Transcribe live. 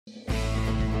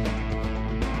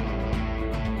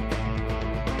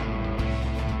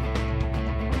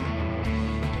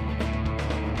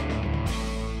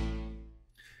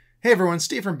Hey everyone,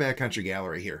 Steve from Backcountry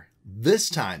Gallery here. This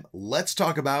time, let's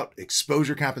talk about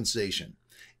exposure compensation.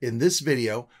 In this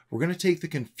video, we're going to take the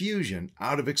confusion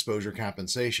out of exposure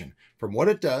compensation, from what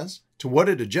it does, to what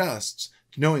it adjusts,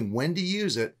 to knowing when to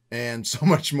use it, and so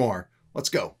much more. Let's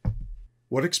go.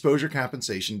 What exposure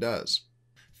compensation does.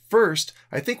 First,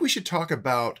 I think we should talk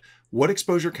about what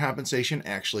exposure compensation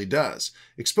actually does.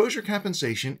 Exposure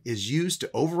compensation is used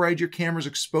to override your camera's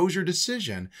exposure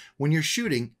decision when you're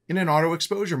shooting in an auto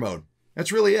exposure mode.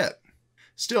 That's really it.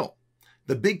 Still,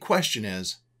 the big question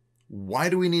is, why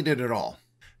do we need it at all?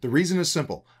 The reason is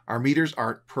simple. Our meters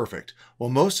aren't perfect. While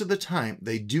most of the time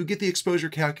they do get the exposure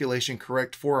calculation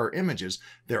correct for our images,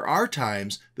 there are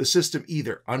times the system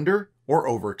either under or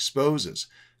overexposes.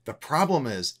 The problem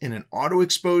is, in an auto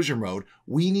exposure mode,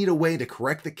 we need a way to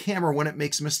correct the camera when it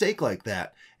makes a mistake like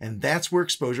that, and that's where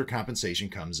exposure compensation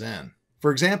comes in.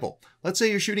 For example, let's say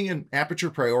you're shooting in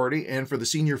aperture priority, and for the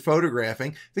scene you're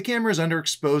photographing, the camera is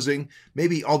underexposing,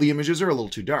 maybe all the images are a little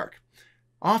too dark.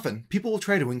 Often, people will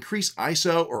try to increase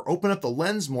ISO or open up the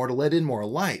lens more to let in more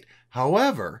light.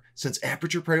 However, since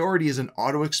aperture priority is in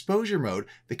auto exposure mode,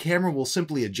 the camera will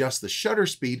simply adjust the shutter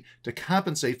speed to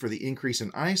compensate for the increase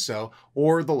in ISO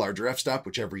or the larger f-stop,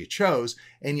 whichever you chose,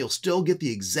 and you'll still get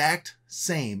the exact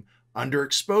same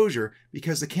underexposure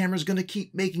because the camera is going to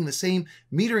keep making the same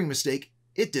metering mistake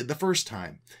it did the first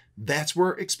time. That's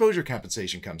where exposure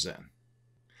compensation comes in.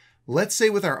 Let's say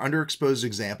with our underexposed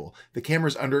example, the camera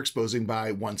is underexposing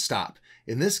by one stop.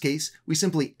 In this case, we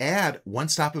simply add one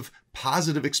stop of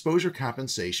positive exposure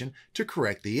compensation to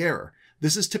correct the error.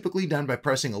 This is typically done by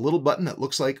pressing a little button that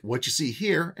looks like what you see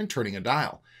here and turning a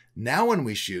dial. Now when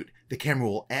we shoot, the camera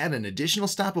will add an additional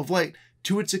stop of light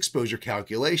to its exposure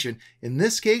calculation, in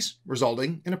this case,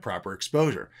 resulting in a proper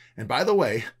exposure. And by the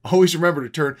way, always remember to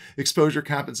turn exposure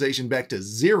compensation back to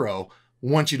 0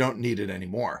 once you don't need it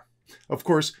anymore. Of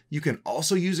course, you can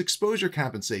also use exposure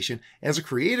compensation as a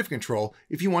creative control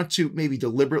if you want to maybe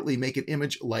deliberately make an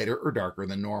image lighter or darker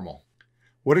than normal.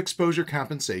 What exposure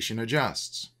compensation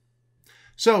adjusts?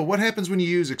 So what happens when you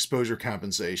use exposure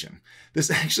compensation? This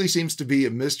actually seems to be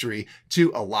a mystery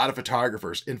to a lot of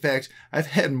photographers. In fact, I've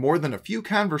had more than a few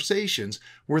conversations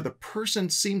where the person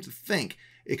seemed to think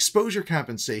exposure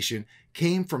compensation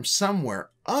came from somewhere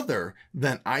other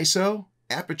than ISO,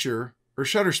 aperture, or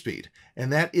shutter speed,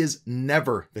 and that is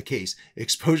never the case.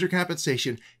 Exposure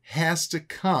compensation has to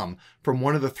come from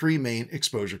one of the three main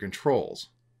exposure controls.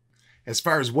 As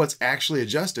far as what's actually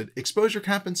adjusted, exposure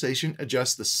compensation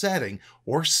adjusts the setting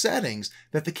or settings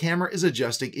that the camera is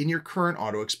adjusting in your current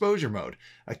auto exposure mode.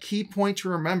 A key point to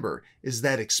remember is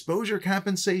that exposure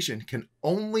compensation can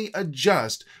only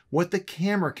adjust what the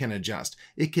camera can adjust.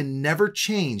 It can never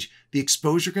change the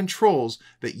exposure controls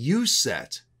that you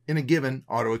set in a given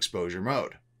auto exposure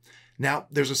mode. Now,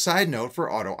 there's a side note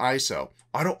for auto ISO.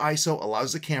 Auto ISO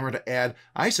allows the camera to add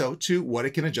ISO to what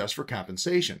it can adjust for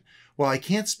compensation. While I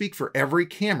can't speak for every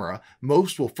camera,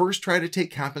 most will first try to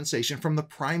take compensation from the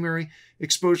primary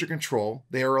exposure control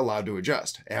they are allowed to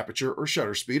adjust, aperture or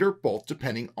shutter speed, or both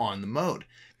depending on the mode.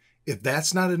 If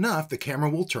that's not enough, the camera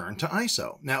will turn to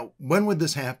ISO. Now, when would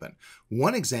this happen?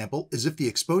 One example is if the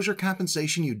exposure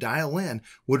compensation you dial in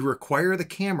would require the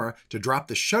camera to drop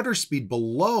the shutter speed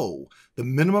below the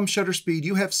minimum shutter speed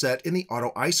you have set in the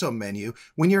auto ISO menu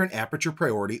when you're in aperture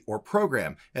priority or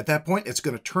program. At that point, it's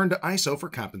going to turn to ISO for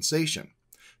compensation.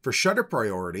 For shutter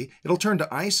priority, it'll turn to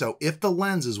ISO if the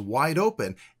lens is wide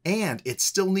open and it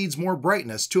still needs more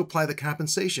brightness to apply the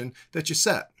compensation that you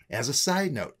set. As a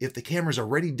side note, if the camera's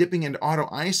already dipping into auto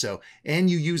ISO and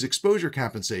you use exposure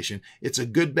compensation, it's a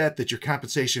good bet that your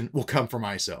compensation will come from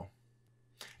ISO.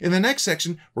 In the next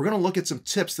section, we're going to look at some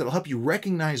tips that'll help you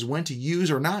recognize when to use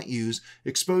or not use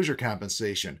exposure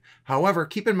compensation. However,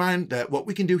 keep in mind that what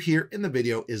we can do here in the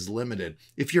video is limited.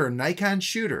 If you're a Nikon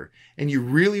shooter and you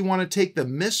really want to take the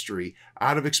mystery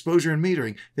out of exposure and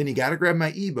metering, then you got to grab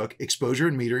my ebook, Exposure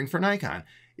and Metering for Nikon.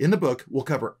 In the book, we'll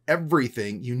cover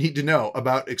everything you need to know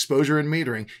about exposure and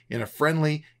metering in a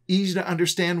friendly, easy to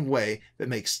understand way that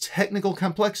makes technical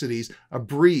complexities a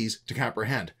breeze to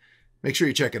comprehend. Make sure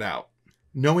you check it out.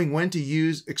 Knowing when to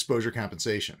use exposure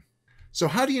compensation. So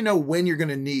how do you know when you're going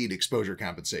to need exposure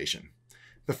compensation?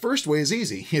 The first way is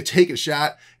easy. You take a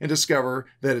shot and discover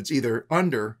that it's either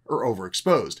under or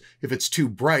overexposed. If it's too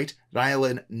bright, dial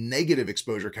in negative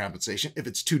exposure compensation. If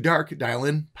it's too dark, dial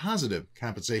in positive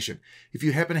compensation. If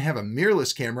you happen to have a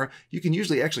mirrorless camera, you can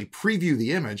usually actually preview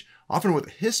the image, often with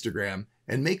a histogram,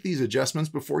 and make these adjustments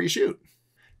before you shoot.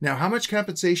 Now, how much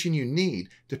compensation you need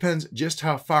depends just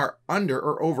how far under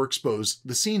or overexposed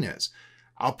the scene is.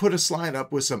 I'll put a slide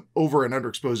up with some over and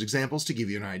underexposed examples to give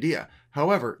you an idea.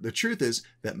 However, the truth is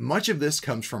that much of this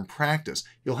comes from practice.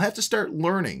 You'll have to start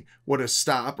learning what a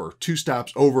stop or two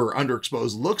stops over or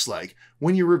underexposed looks like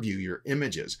when you review your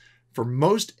images. For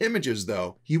most images,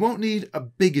 though, you won't need a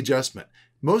big adjustment.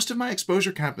 Most of my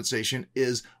exposure compensation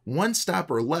is one stop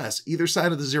or less either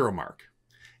side of the zero mark.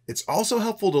 It's also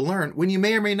helpful to learn when you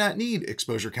may or may not need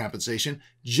exposure compensation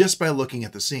just by looking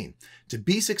at the scene. To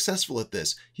be successful at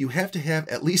this, you have to have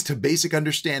at least a basic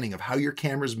understanding of how your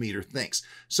camera's meter thinks.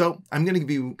 So I'm going to give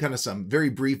you kind of some very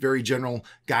brief, very general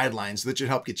guidelines that should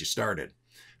help get you started.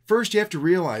 First, you have to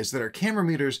realize that our camera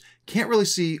meters can't really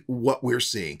see what we're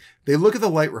seeing. They look at the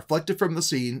light reflected from the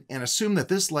scene and assume that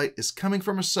this light is coming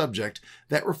from a subject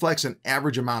that reflects an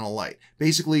average amount of light,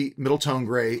 basically middle tone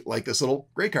gray, like this little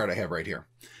gray card I have right here.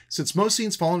 Since most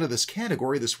scenes fall into this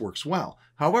category, this works well.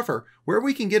 However, where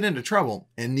we can get into trouble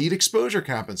and need exposure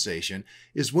compensation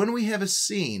is when we have a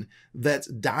scene that's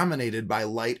dominated by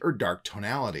light or dark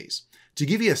tonalities. To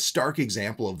give you a stark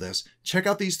example of this, check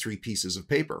out these three pieces of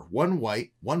paper, one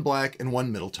white, one black, and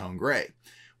one middle tone gray.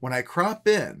 When I crop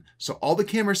in, so all the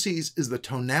camera sees is the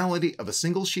tonality of a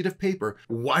single sheet of paper,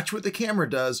 watch what the camera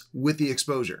does with the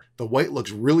exposure. The white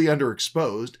looks really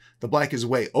underexposed, the black is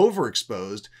way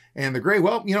overexposed, and the gray,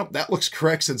 well, that looks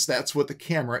correct since that's what the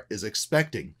camera is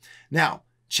expecting. Now,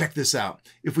 check this out.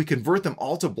 If we convert them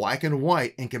all to black and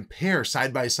white and compare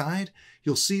side by side,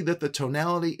 you'll see that the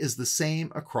tonality is the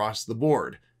same across the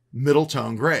board, middle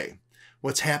tone gray.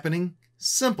 What's happening?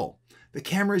 Simple. The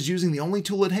camera is using the only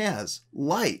tool it has,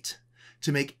 light,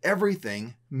 to make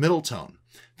everything middle tone.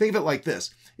 Think of it like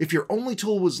this. If your only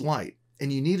tool was light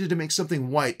and you needed to make something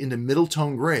white into middle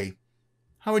tone gray,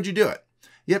 how would you do it?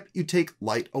 Yep, you take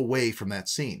light away from that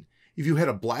scene. If you had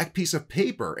a black piece of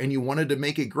paper and you wanted to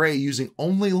make it gray using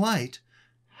only light,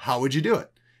 how would you do it?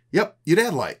 Yep, you'd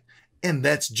add light. And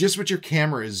that's just what your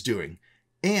camera is doing,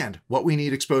 and what we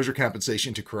need exposure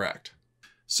compensation to correct.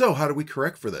 So how do we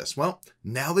correct for this? Well,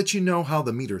 now that you know how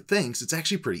the meter thinks, it's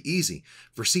actually pretty easy.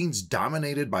 For scenes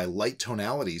dominated by light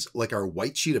tonalities, like our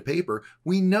white sheet of paper,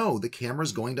 we know the camera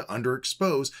is going to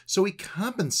underexpose, so we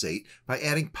compensate by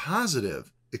adding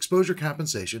positive exposure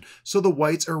compensation so the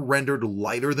whites are rendered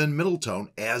lighter than middle tone,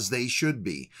 as they should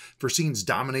be. For scenes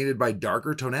dominated by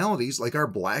darker tonalities like our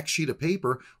black sheet of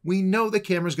paper, we know the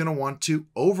camera is going to want to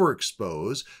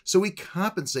overexpose, so we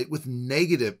compensate with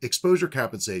negative exposure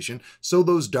compensation so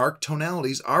those dark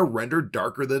tonalities are rendered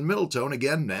darker than middle tone,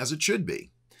 again, as it should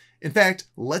be. In fact,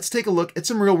 let's take a look at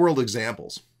some real-world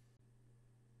examples.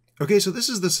 Okay, so this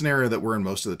is the scenario that we're in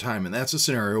most of the time, and that's a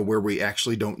scenario where we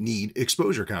actually don't need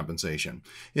exposure compensation.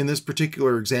 In this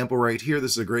particular example right here,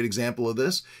 this is a great example of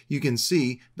this. You can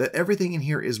see that everything in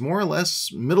here is more or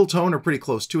less middle tone or pretty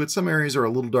close to it. Some areas are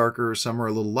a little darker, some are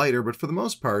a little lighter, but for the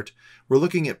most part, we're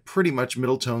looking at pretty much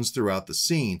middle tones throughout the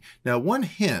scene. Now, one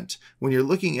hint, when you're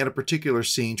looking at a particular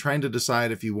scene, trying to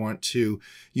decide if you want to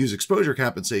use exposure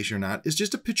compensation or not, is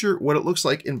just to picture what it looks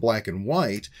like in black and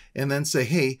white, and then say,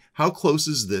 hey, how close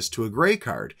is this to a gray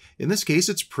card? In this case,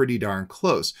 it's pretty darn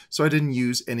close, so I didn't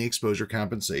use any exposure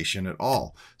compensation at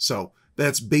all. So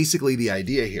that's basically the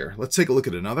idea here. Let's take a look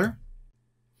at another.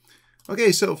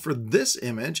 Okay, so for this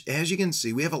image, as you can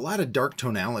see, we have a lot of dark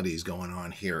tonalities going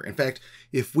on here. In fact,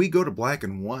 if we go to black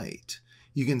and white,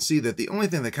 you can see that the only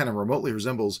thing that kind of remotely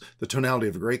resembles the tonality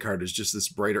of a gray card is just this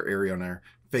brighter area on our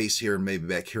face here and maybe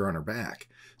back here on our back.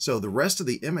 So the rest of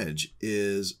the image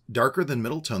is darker than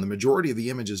middle tone. The majority of the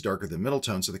image is darker than middle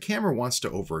tone. So the camera wants to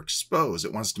overexpose.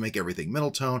 It wants to make everything middle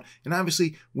tone. And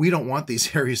obviously we don't want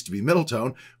these areas to be middle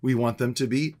tone. We want them to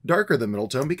be darker than middle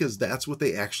tone because that's what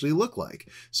they actually look like.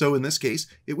 So in this case,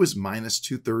 it was minus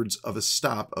 2/3 of a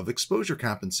stop of exposure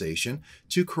compensation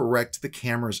to correct the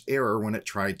camera's error when it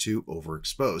tried to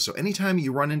overexpose. So anytime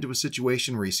you run into a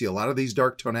situation where you see a lot of these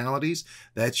dark tonalities,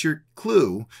 that's your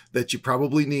clue that you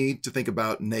probably need to think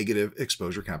about negative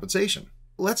exposure compensation.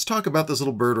 Let's talk about this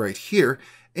little bird right here.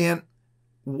 And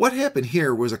what happened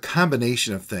here was a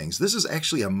combination of things. This is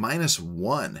actually a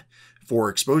 -1 for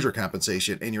exposure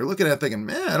compensation. And you're looking at it thinking,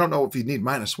 I don't know if you need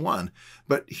 -1.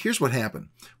 But here's what happened.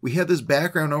 We had this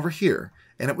background over here,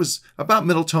 and it was about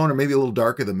middle tone or maybe a little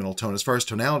darker than middle tone as far as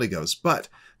tonality goes. But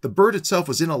the bird itself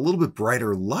was in a little bit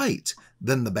brighter light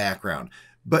than the background.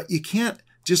 But you can't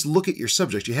just look at your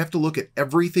subject. You have to look at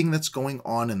everything that's going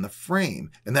on in the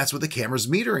frame. And that's what the camera's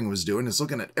metering was doing. It's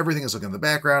looking at everything. It's looking at the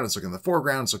background. It's looking at the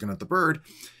foreground. It's looking at the bird.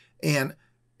 And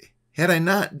had I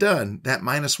not done that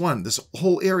 -1, this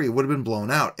whole area would have been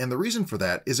blown out. And the reason for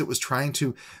that is it was trying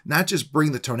to not just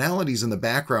bring the tonalities in the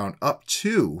background up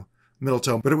to middle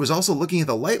tone, but it was also looking at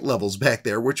the light levels back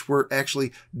there, which were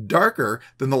actually darker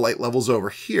than the light levels over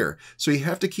here. So you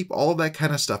have to keep all of that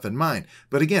kind of stuff in mind.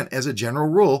 But again, as a general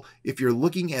rule, if you're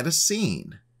looking at a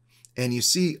scene and you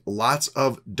see lots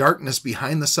of darkness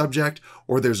behind the subject,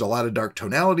 or there's a lot of dark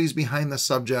tonalities behind the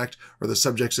subject, or the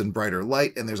subject's in brighter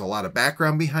light and there's a lot of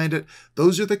background behind it,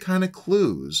 those are the kind of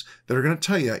clues that are going to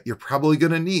tell you you're probably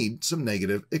going to need some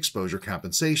negative exposure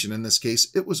compensation. In this case,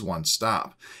 it was one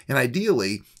stop. And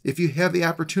ideally, if you have the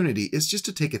opportunity, it's just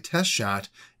to take a test shot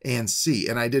and see.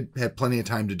 And I did have plenty of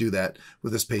time to do that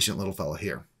with this patient little fella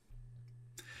here.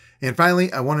 And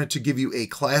finally, I wanted to give you a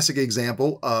classic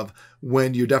example of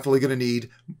when you're definitely going to need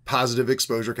positive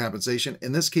exposure compensation.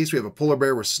 In this case, we have a polar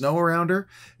bear with snow around her.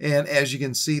 And as you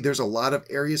can see, there's a lot of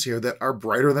areas here that are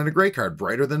brighter than a gray card,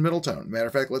 brighter than middle tone. Matter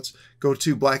of fact, let's go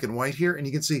to black and white here. And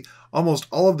you can see almost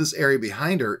all of this area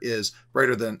behind her is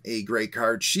brighter than a gray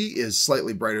card. She is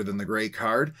slightly brighter than the gray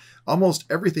card. Almost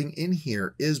everything in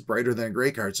here is brighter than a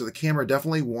gray card. So the camera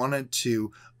definitely wanted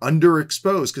to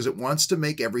underexpose because it wants to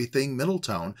make everything middle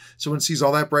tone. So when it sees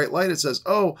all that bright light, it says,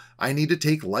 oh, I need to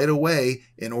take light away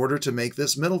in order to make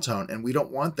this middle tone. And we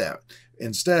don't want that.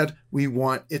 Instead, we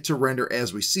want it to render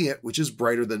as we see it, which is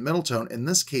brighter than middle tone. In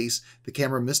this case, the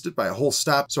camera missed it by a whole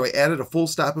stop. So I added a full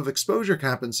stop of exposure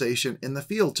compensation in the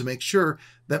field to make sure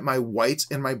that my whites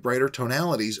and my brighter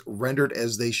tonalities rendered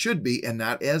as they should be and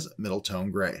not as middle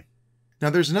tone gray. Now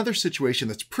there's another situation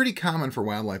that's pretty common for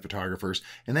wildlife photographers,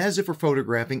 and that is if we're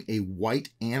photographing a white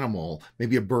animal,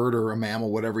 maybe a bird or a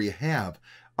mammal, whatever you have,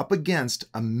 up against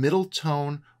a middle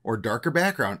tone or darker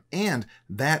background, and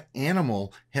that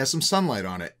animal has some sunlight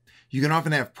on it. You can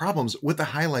often have problems with the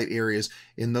highlight areas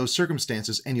in those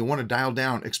circumstances, and you want to dial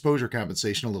down exposure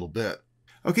compensation a little bit.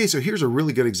 Okay, so here's a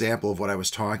really good example of what I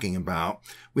was talking about.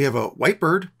 We have a white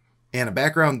bird and a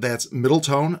background that's middle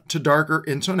tone to darker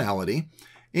in tonality,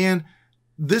 and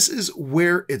this is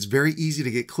where it's very easy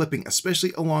to get clipping,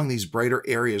 especially along these brighter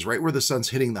areas, right where the sun's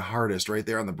hitting the hardest, right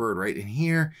there on the bird, right in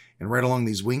here, and right along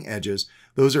these wing edges.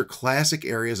 Those are classic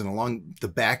areas, and along the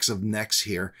backs of necks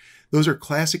here. Those are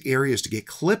classic areas to get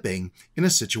clipping in a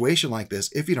situation like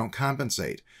this if you don't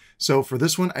compensate. So for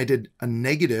this one, I did a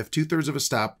negative 2/3 of a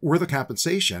stop worth of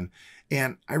compensation.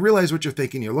 And I realize what you're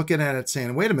thinking. You're looking at it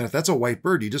saying, wait a minute, that's a white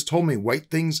bird. You just told me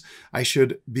white things I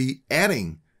should be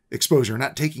adding exposure,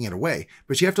 not taking it away.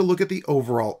 But you have to look at the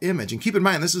overall image. And keep in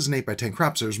mind, this is an 8x10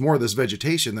 crop, so there's more of this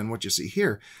vegetation than what you see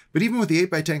here. But even with the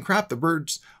 8x10 crop, the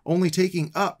bird's only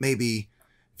taking up maybe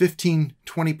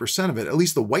 15–20% of it. At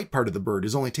least the white part of the bird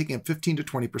is only taking up 15 to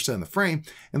 20% of the frame.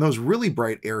 And those really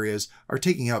bright areas are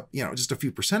taking up, just a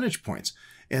few percentage points.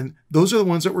 And those are the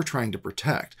ones that we're trying to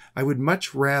protect. I would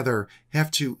much rather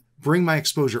have to bring my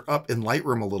exposure up in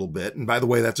Lightroom a little bit. And by the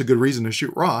way, that's a good reason to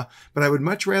shoot raw, but I would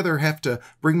much rather have to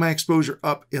bring my exposure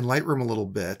up in Lightroom a little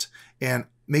bit and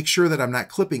make sure that I'm not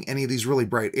clipping any of these really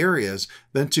bright areas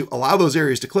than to allow those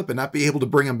areas to clip and not be able to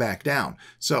bring them back down.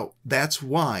 So that's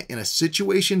why in a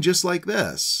situation just like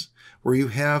this, where you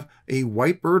have a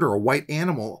white bird or a white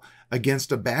animal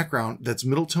against a background that's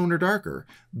middle tone or darker,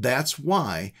 that's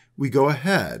why we go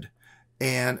ahead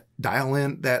and dial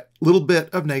in that little bit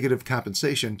of negative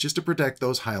compensation just to protect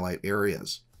those highlight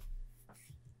areas.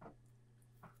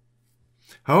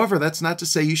 However, that's not to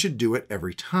say you should do it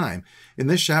every time. In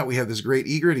this shot, we have this great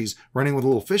egret. He's running with a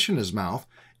little fish in his mouth.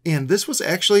 And this was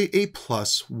actually a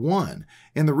 +1.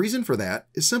 And the reason for that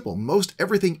is simple. Most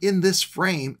everything in this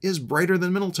frame is brighter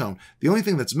than middle tone. The only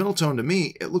thing that's middle tone to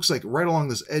me, it looks like right along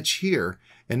this edge here,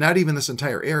 and not even this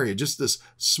entire area, just this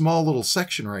small little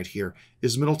section right here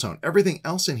is middle tone. Everything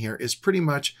else in here is pretty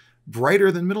much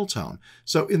brighter than middle tone.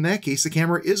 So in that case, the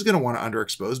camera is going to want to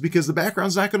underexpose because the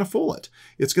background's not going to fool it.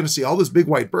 It's going to see all this big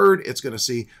white bird, it's going to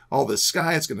see all this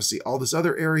sky, it's going to see all this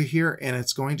other area here, and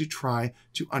it's going to try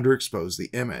to underexpose the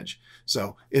image.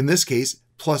 So in this case,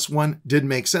 +1 did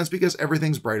make sense because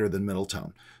everything's brighter than middle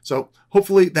tone. So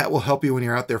hopefully that will help you when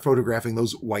you're out there photographing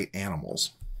those white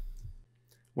animals.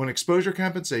 When exposure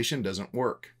compensation doesn't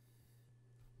work.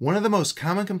 One of the most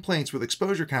common complaints with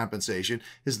exposure compensation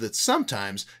is that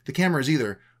sometimes the camera is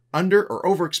either under or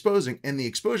overexposing and the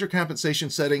exposure compensation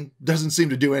setting doesn't seem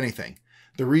to do anything.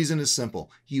 The reason is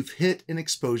simple. You've hit an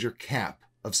exposure cap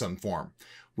of some form.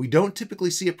 We don't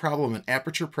typically see a problem in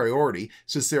aperture priority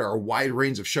since there are a wide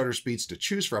range of shutter speeds to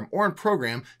choose from, or in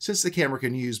program since the camera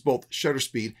can use both shutter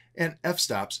speed and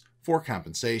f-stops for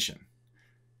compensation.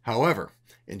 However,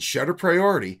 in shutter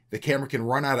priority, the camera can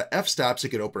run out of f-stops it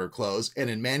can open or close, and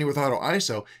in manual with auto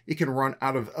ISO, it can run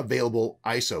out of available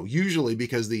ISO, usually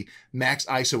because the max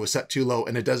ISO is set too low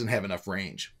and it doesn't have enough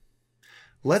range.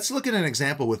 Let's look at an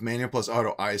example with manual plus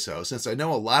auto ISO, since I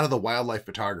know a lot of the wildlife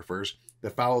photographers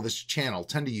that follow this channel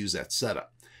tend to use that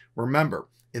setup. Remember,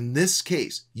 in this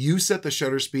case, you set the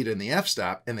shutter speed and the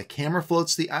f-stop, and the camera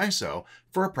floats the ISO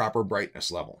for a proper brightness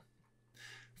level.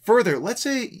 Further, let's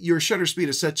say your shutter speed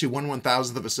is set to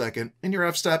 1/1000th of a second and your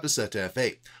f-stop is set to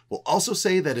f8. We'll also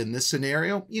say that in this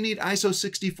scenario, you need ISO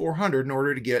 6400 in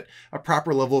order to get a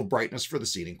proper level of brightness for the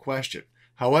scene in question.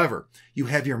 However, you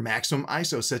have your maximum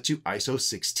ISO set to ISO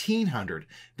 1600.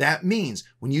 That means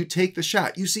when you take the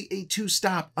shot, you see a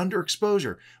 2-stop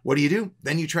underexposure. What do?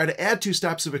 Then you try to add 2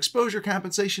 stops of exposure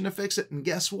compensation to fix it, and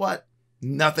guess what?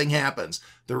 Nothing happens.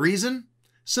 The reason?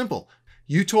 Simple.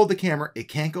 You told the camera it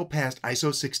can't go past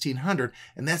ISO 1600,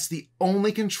 and that's the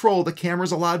only control the camera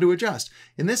is allowed to adjust.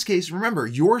 In this case, remember,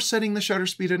 you're setting the shutter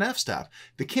speed and f-stop.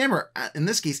 The camera, in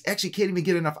this case, actually can't even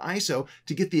get enough ISO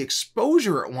to get the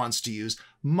exposure it wants to use,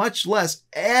 much less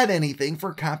add anything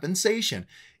for compensation.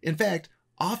 In fact,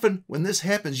 often when this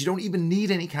happens, you don't even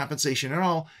need any compensation at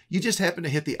all. You just happen to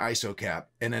hit the ISO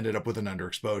cap and ended up with an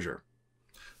underexposure.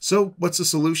 So what's the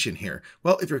solution here?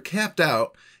 Well, if you're capped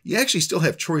out, you actually still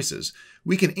have choices.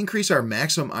 We can increase our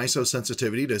maximum ISO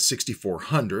sensitivity to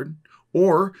 6400,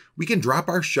 or we can drop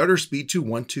our shutter speed to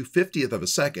 1/250th of a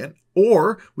second,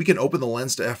 or we can open the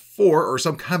lens to f4, or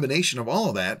some combination of all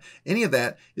of that. Any of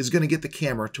that is going to get the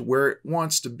camera to where it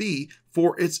wants to be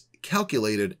for its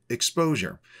calculated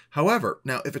exposure. However,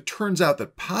 now if it turns out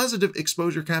that positive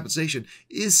exposure compensation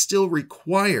is still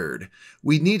required,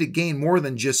 we need to gain more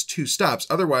than just 2 stops.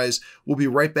 Otherwise, we'll be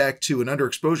right back to an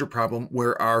underexposure problem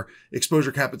where our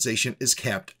exposure compensation is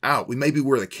capped out. We may be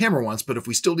where the camera wants, but if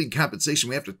we still need compensation,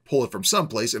 we have to pull it from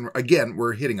someplace. And again,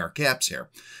 we're hitting our caps here.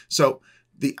 So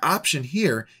the option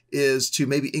here is to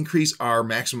maybe increase our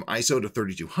maximum ISO to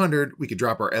 3200. We could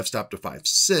drop our f-stop to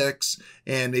 5.6,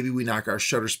 and maybe we knock our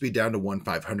shutter speed down to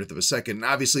 1/500th of a second. And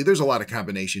obviously, there's a lot of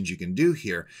combinations you can do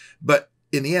here, but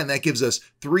in the end, that gives us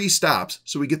 3 stops.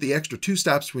 So we get the extra 2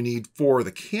 stops we need for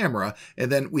the camera,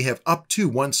 and then we have up to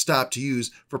 1 stop to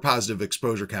use for positive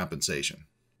exposure compensation.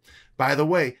 By the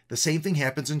way, the same thing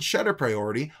happens in shutter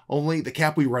priority, only the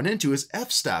cap we run into is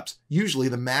f-stops, usually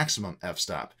the maximum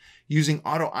f-stop. Using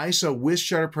auto ISO with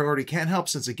shutter priority can help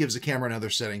since it gives the camera another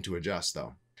setting to adjust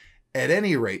though. At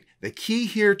any rate, the key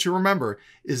here to remember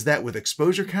is that with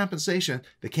exposure compensation,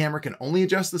 the camera can only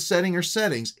adjust the setting or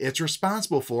settings it's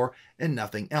responsible for and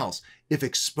nothing else. If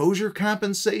exposure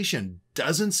compensation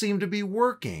doesn't seem to be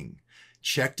working,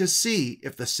 check to see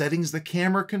if the settings the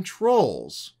camera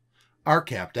controls are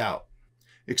capped out.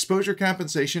 Exposure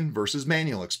compensation versus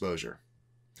manual exposure.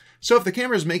 So if the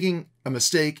camera is making a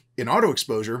mistake in auto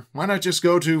exposure, why not just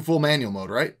go to full manual mode,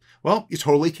 right? Well, you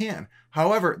totally can.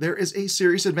 However, there is a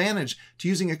serious advantage to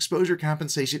using exposure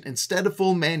compensation instead of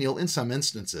full manual in some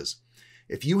instances.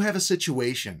 If you have a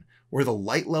situation where the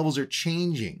light levels are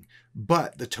changing,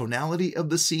 but the tonality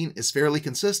of the scene is fairly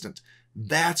consistent,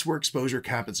 that's where exposure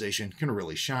compensation can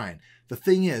really shine. The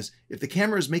thing is, if the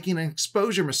camera is making an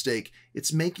exposure mistake,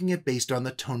 it's making it based on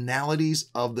the tonalities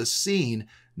of the scene,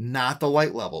 not the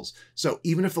light levels. So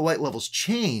even if the light levels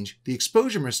change, the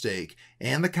exposure mistake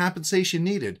and the compensation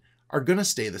needed are going to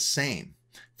stay the same.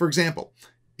 For example,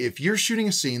 if you're shooting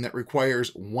a scene that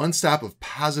requires 1 stop of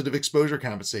positive exposure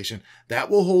compensation, that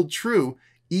will hold true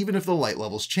even if the light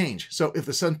levels change. So if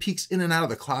the sun peeks in and out of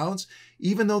the clouds,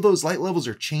 even though those light levels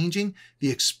are changing, the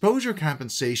exposure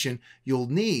compensation you'll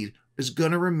need is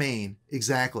going to remain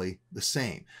exactly the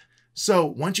same. So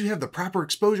once you have the proper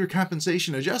exposure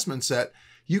compensation adjustment set,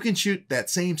 you can shoot that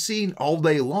same scene all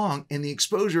day long and the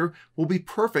exposure will be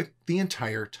perfect the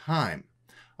entire time.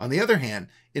 On the other hand,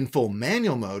 in full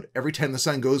manual mode, every time the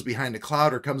sun goes behind a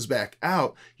cloud or comes back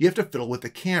out, you have to fiddle with the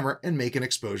camera and make an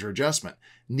exposure adjustment.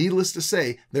 Needless to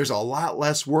say, there's a lot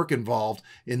less work involved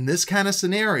in this kind of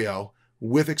scenario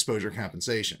with exposure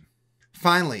compensation.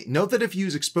 Finally, note that if you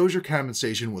use exposure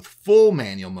compensation with full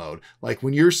manual mode, like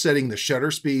when you're setting the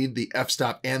shutter speed, the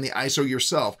f-stop, and the ISO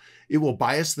yourself, it will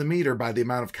bias the meter by the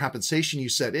amount of compensation you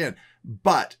set in,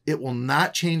 but it will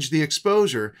not change the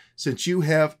exposure since you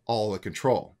have all the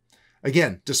control.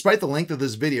 Again, despite the length of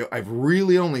this video, I've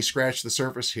really only scratched the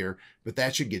surface here, but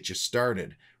that should get you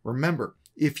started. Remember,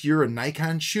 if you're a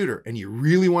Nikon shooter and you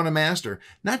really want to master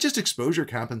not just exposure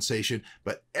compensation,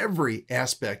 but every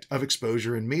aspect of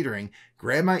exposure and metering,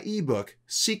 grab my ebook,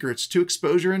 Secrets to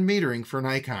Exposure and Metering for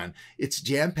Nikon. It's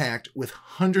jam-packed with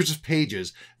hundreds of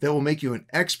pages that will make you an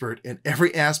expert in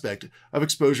every aspect of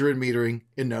exposure and metering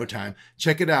in no time.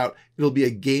 Check it out. It'll be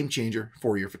a game changer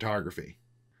for your photography.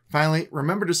 Finally,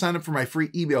 remember to sign up for my free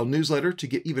email newsletter to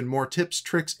get even more tips,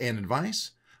 tricks, and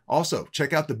advice. Also,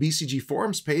 check out the BCG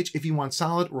forums page if you want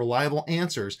solid, reliable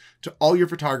answers to all your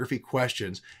photography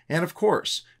questions. And of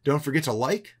course, don't forget to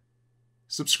like,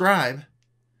 subscribe,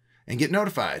 and get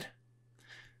notified.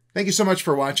 Thank you so much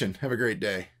for watching. Have a great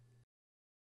day.